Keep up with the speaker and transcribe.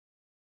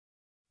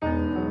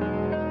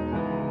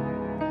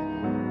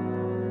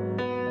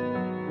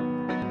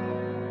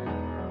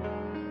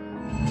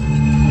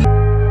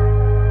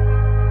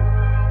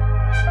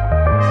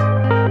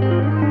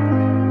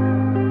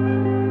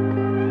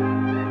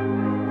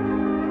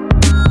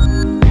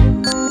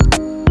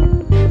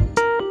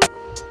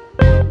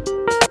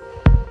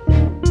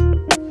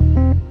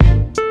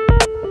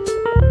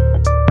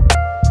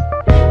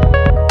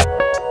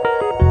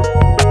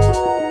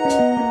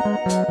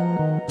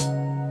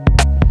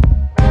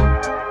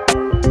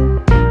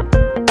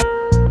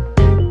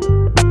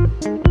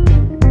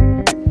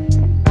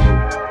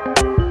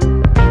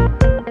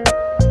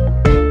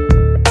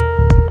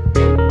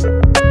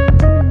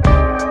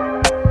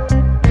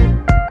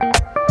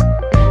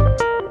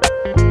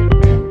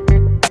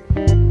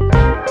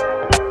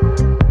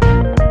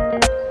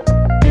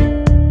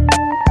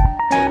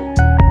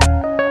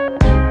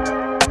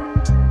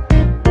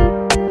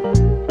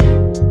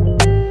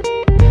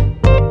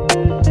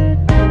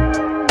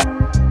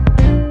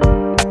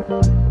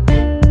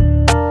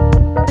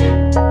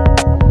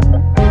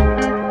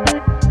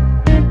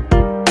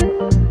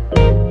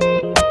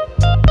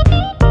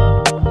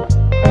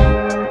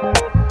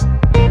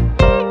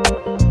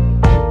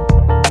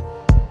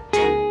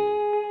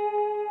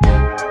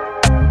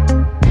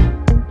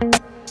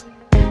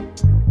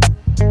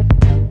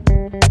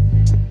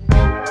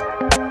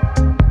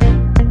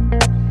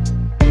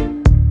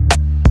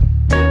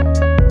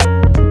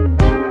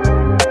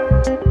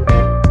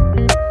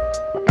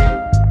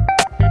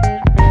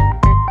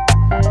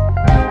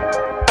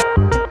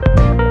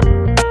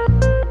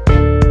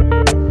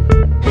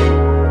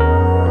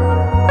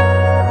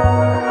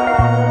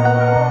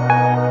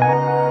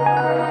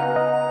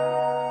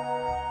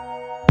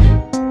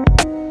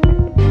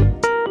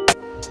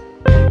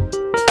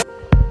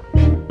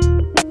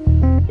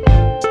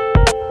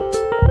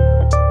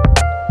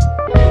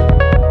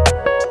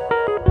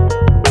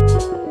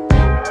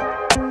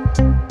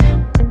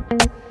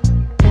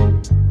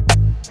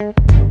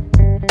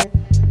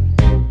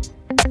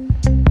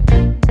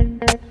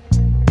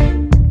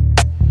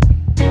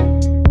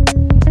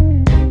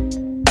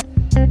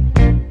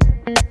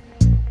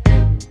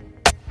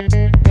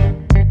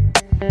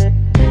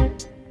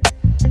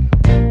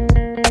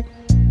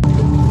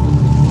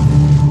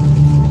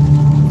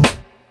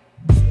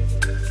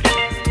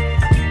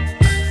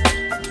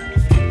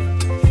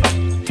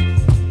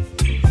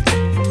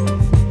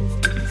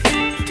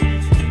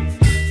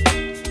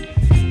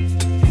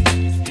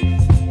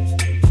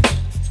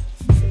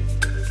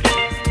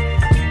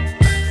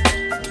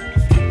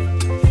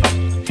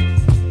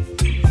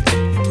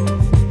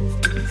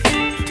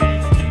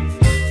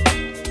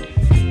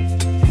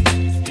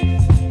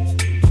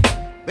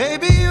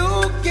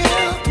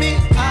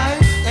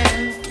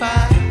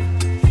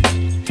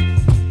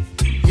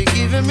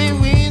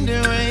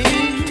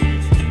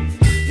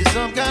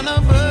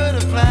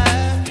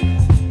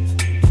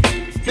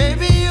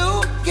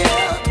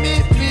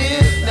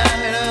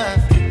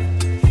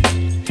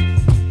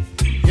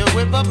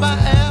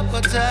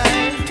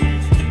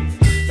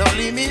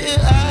leave me here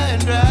high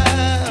and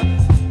dry.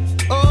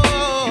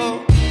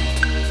 Oh,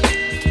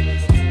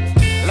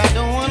 well, I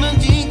don't wanna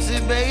jinx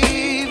it,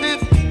 baby.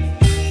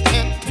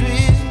 Can't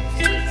twist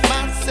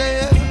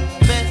myself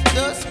at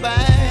the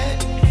spine.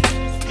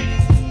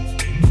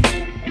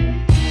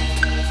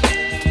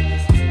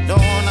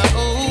 Don't wanna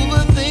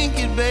overthink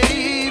it,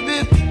 baby.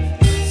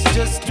 It's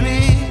just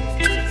twist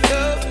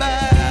your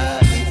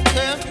body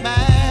and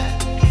mine.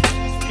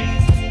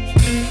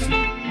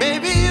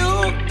 Baby, you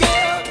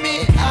give me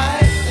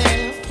ice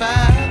and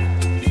fire.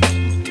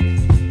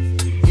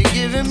 You're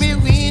giving me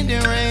wind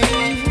and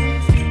rain.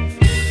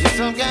 You're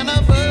some kind of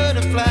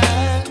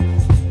butterfly.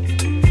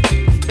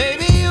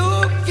 Baby, you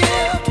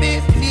give me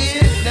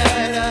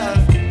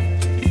midnight.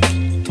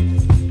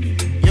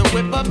 You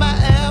whip up my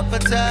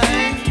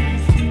appetite.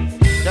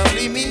 Don't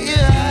leave me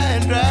here high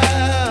and dry.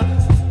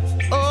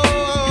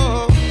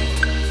 Oh,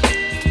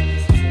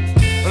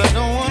 but I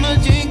don't wanna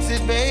jinx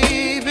it,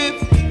 baby.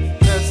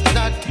 Let's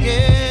not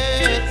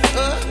get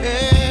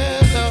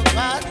ahead of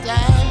my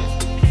time.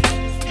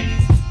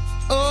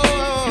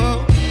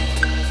 Oh,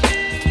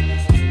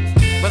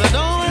 but I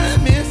don't wanna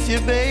miss you,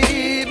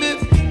 baby.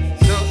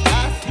 So I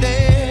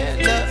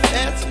stand up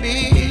and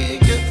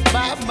speak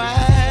my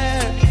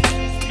mind.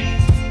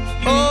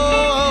 Oh.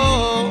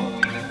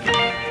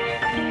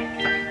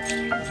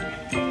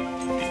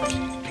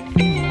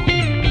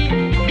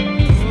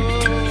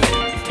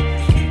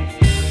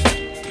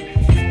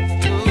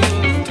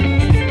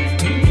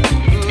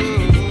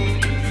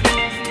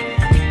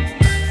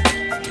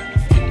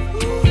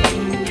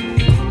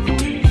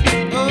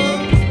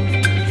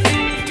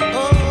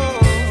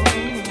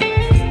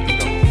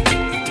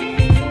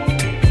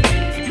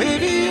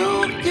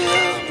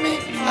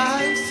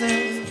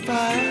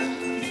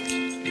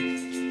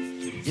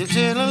 You're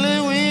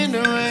chilling wind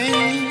and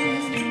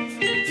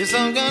rain. You're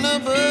some kind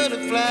of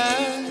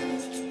butterfly.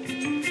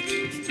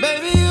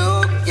 Baby, you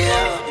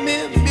give me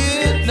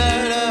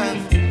midnight.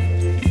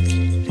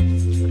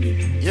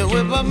 You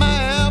whip up my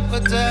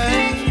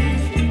appetite.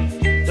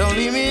 Don't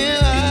leave me here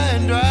high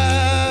and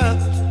dry.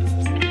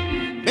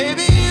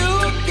 Baby, you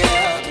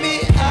give me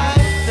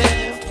ice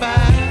and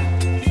fire.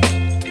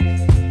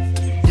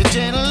 You're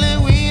channeling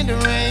wind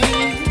and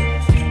rain.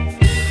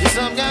 You're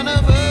some kind of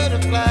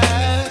butterfly.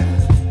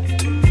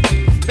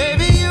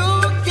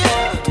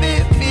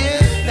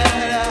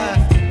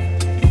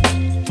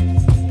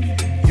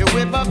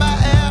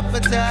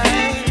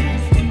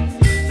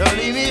 Don't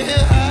leave me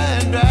here high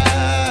and dry.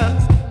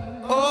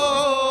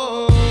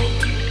 Oh,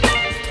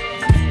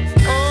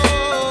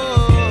 oh,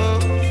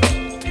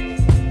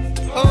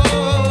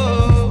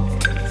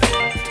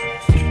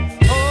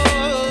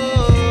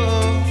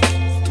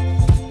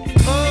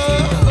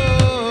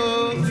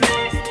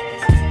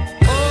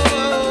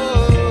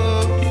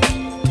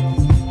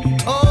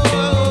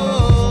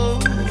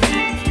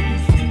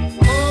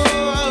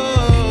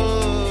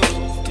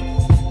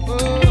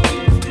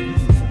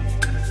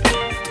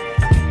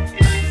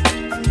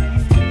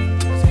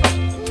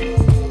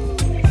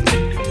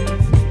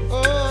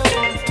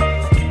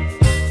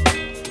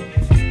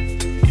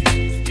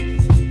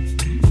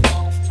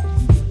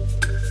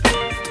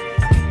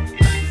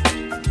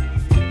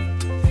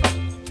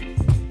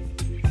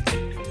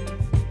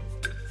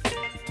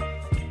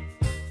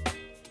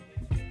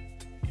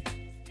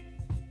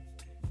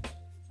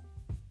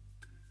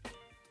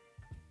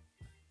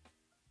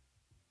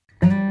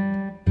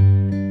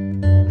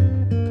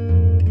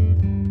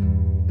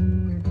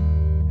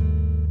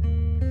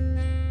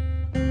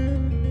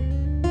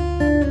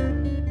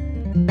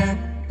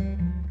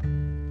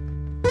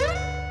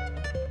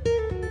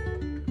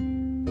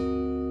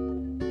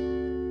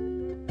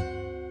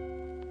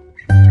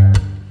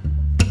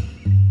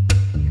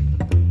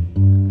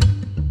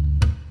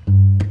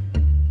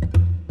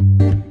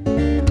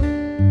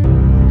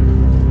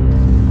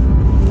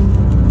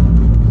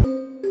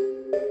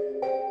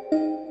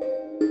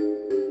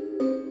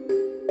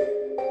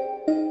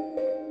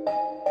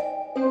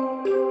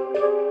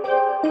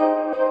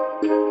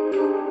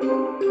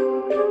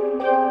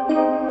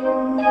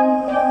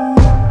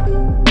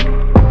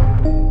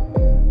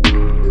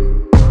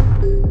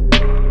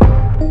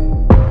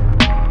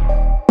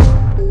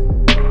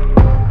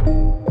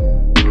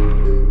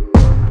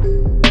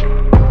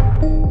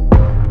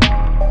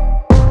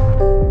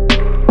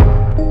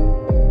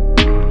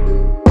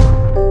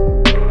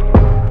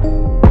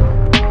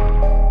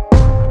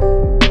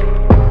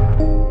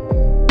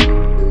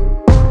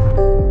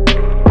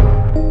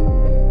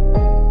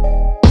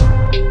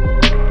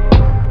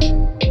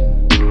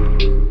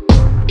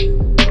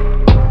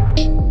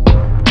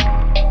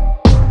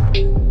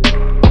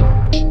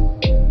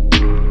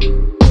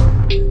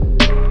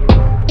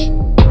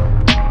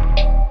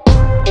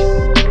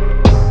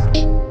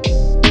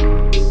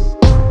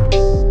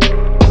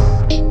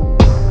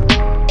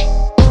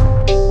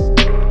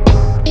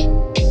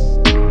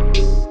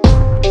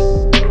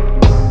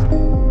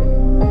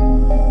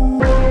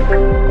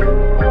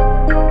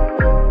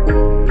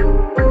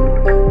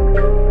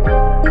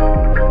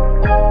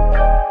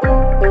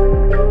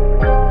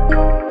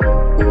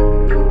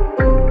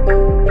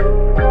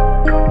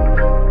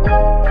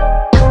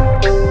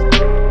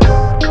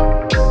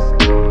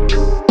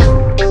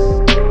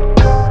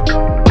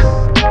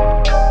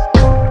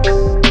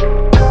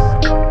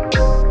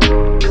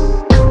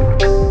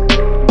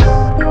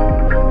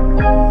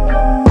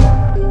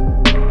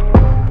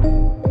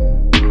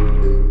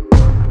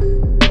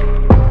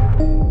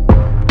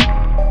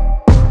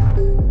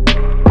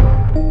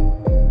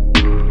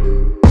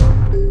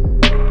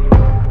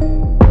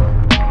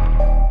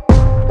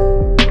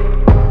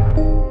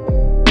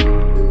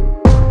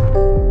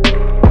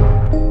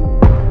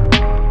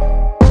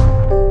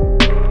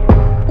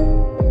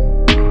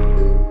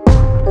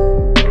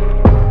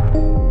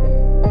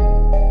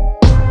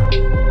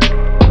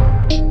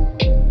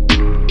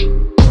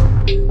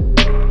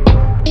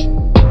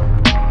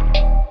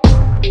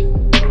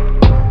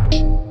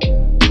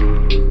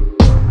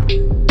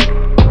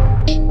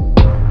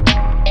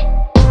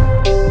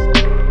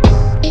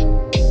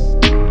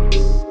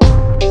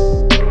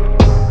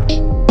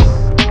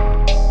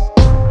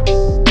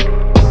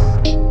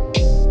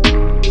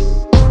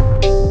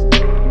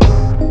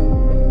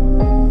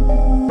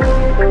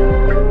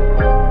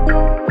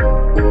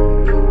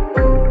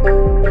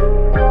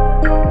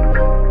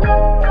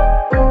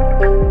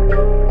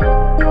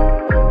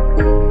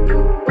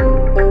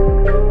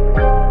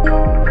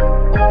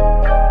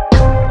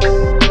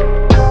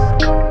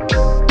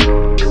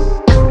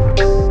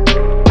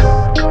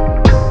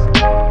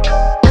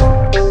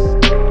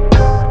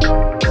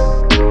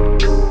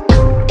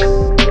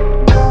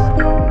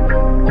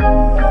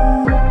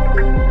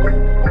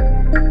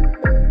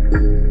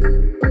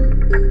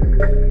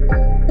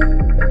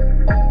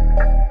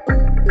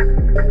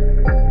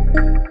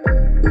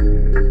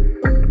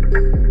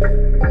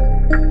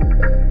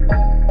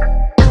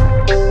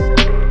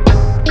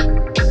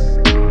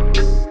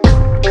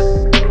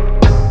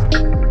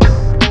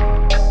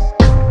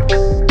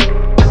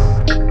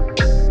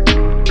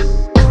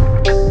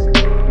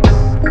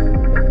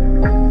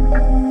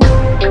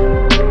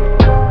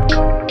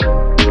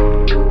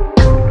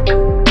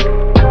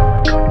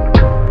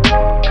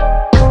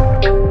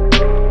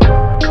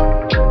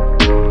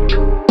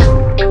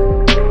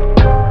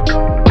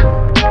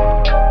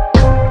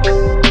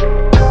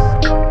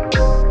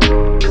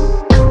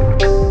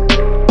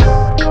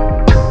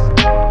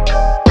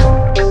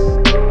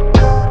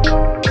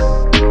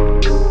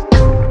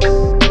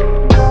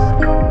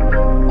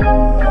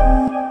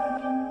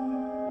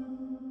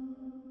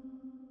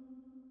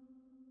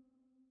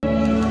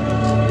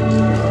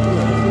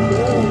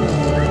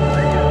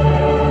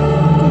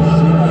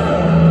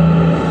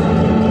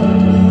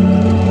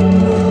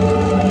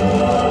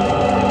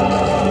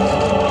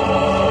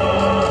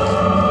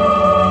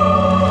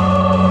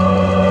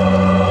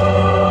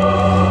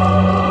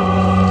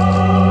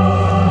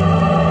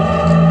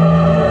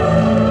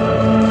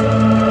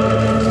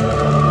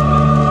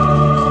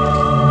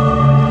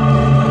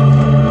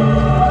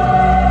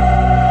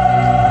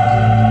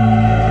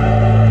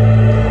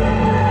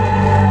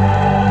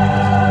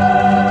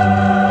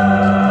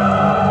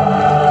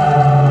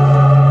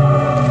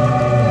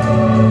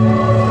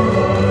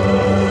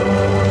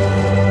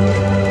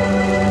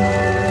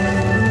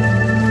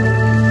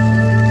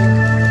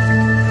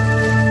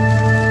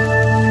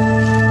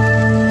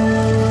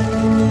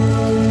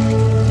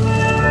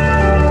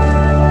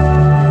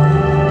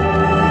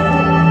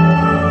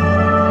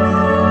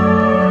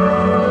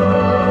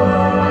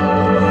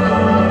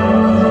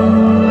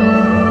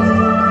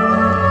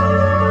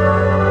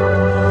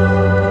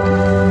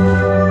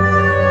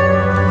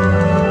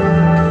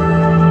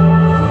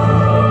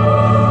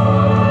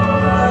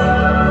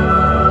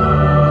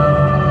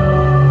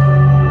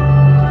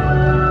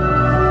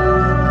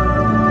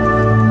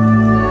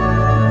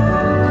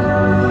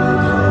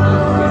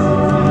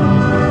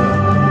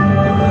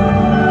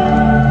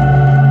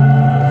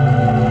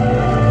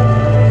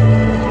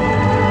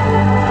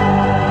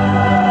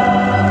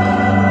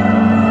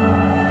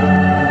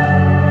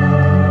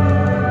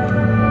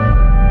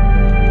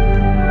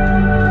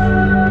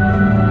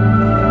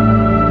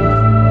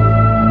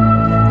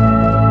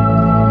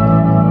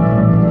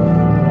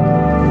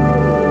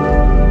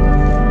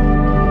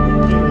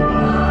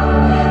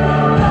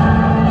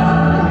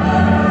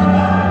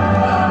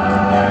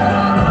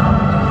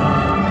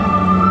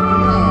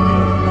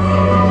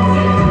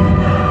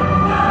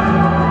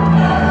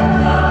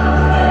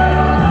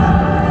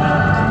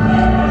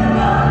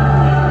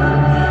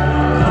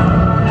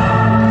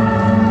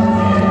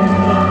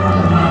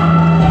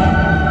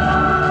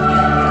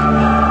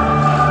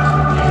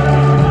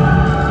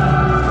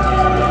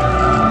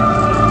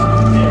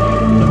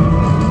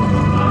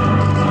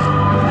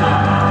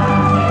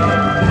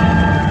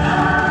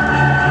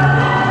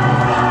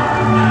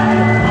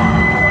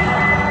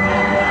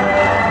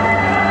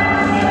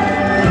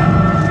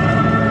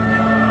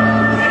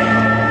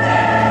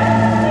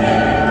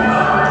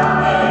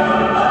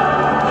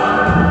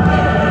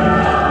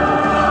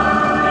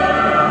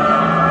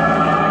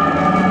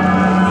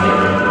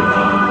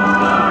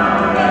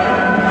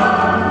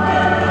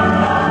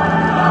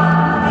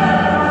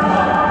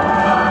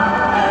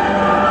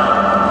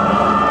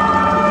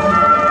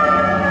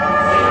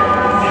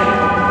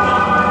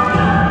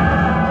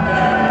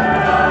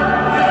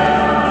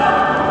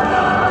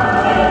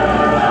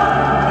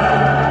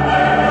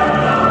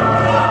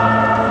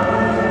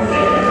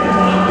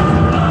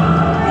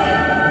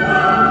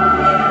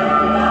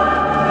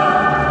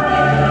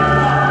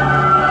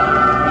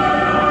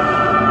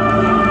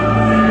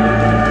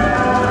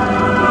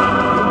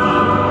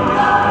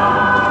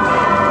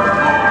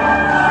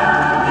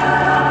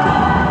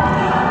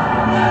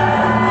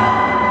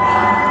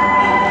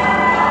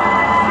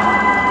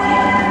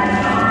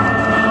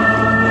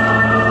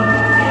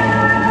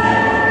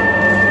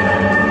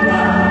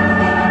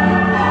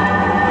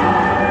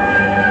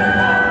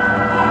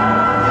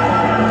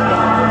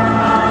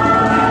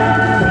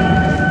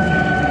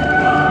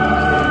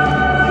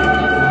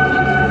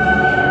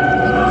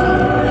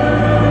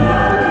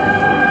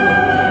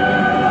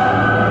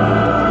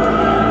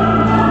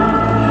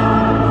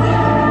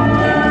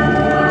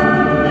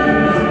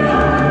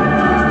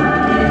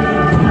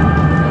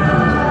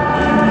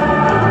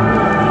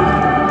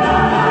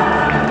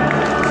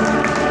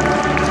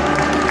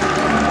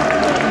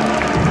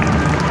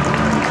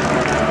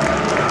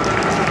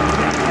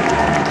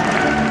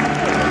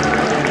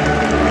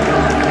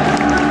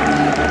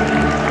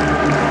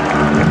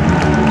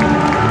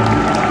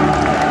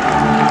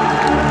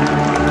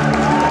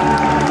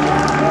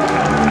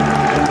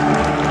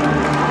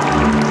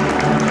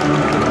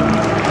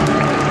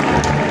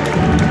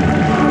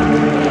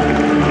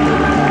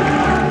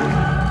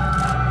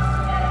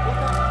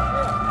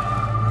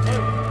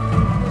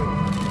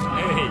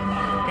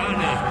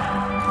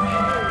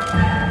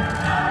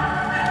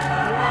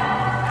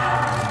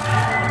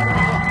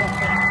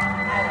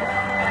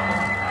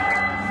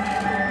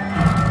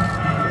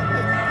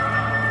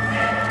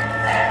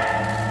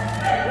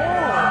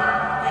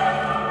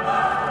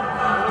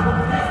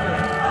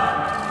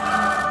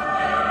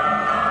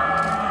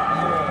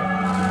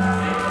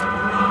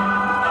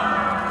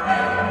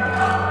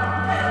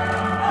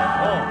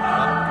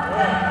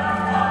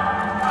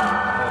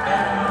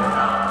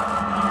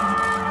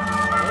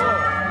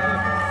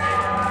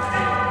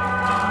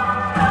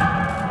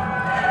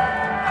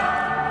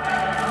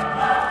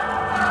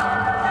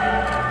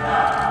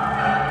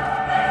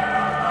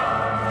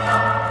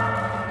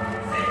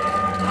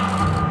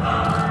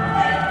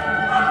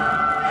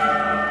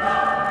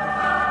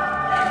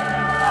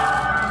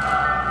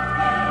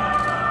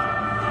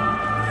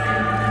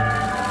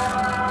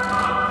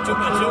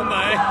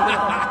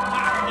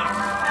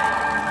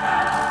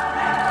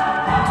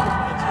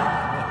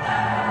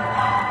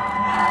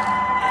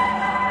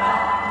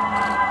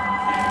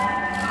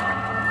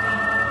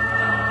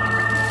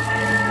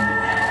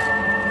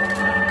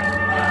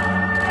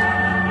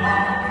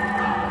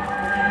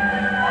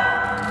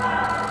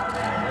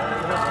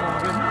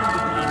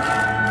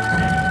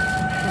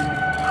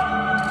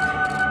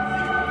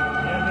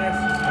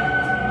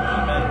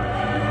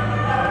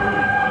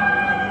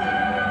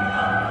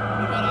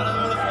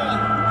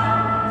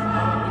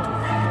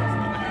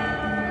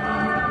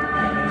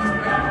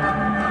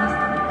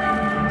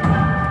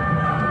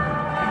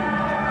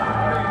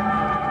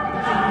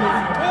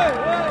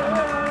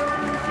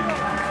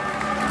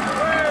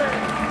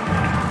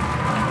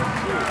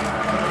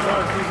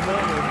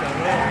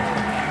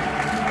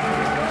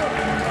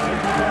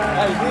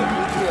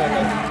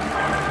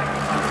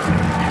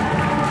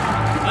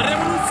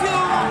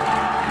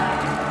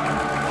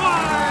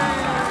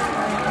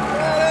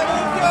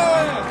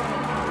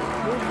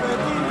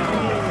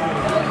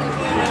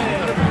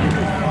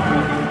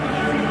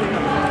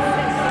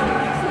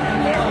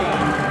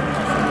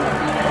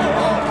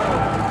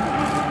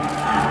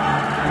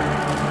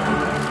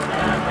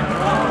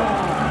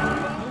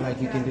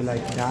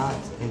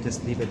 can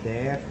just leave it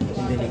there,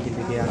 and then you can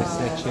do the other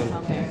section.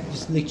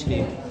 Just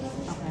literally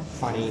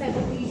funny.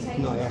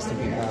 No, it has to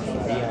be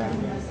perfect. Yeah.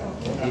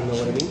 You know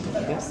what I mean?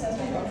 Yes.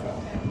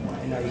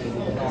 And now you can do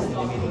the half in the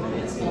middle.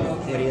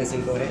 Where he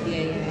hasn't got it. Yeah.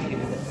 You can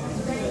do that.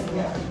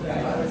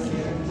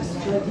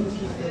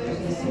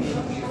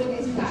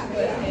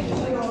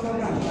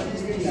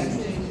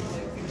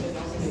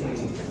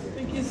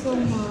 Thank you so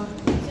much.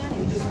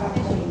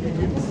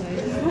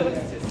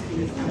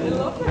 I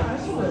love her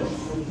eyeshadow.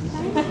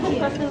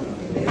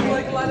 It's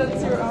like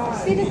lightens your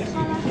eyes. See the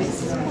color?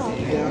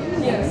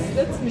 Yes,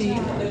 that's me.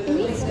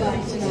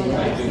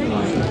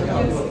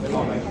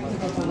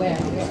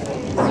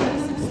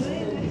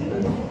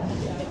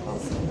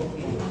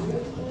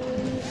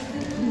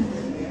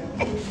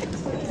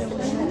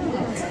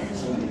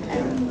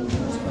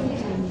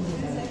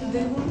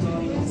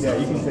 Yeah,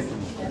 you can take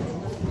it.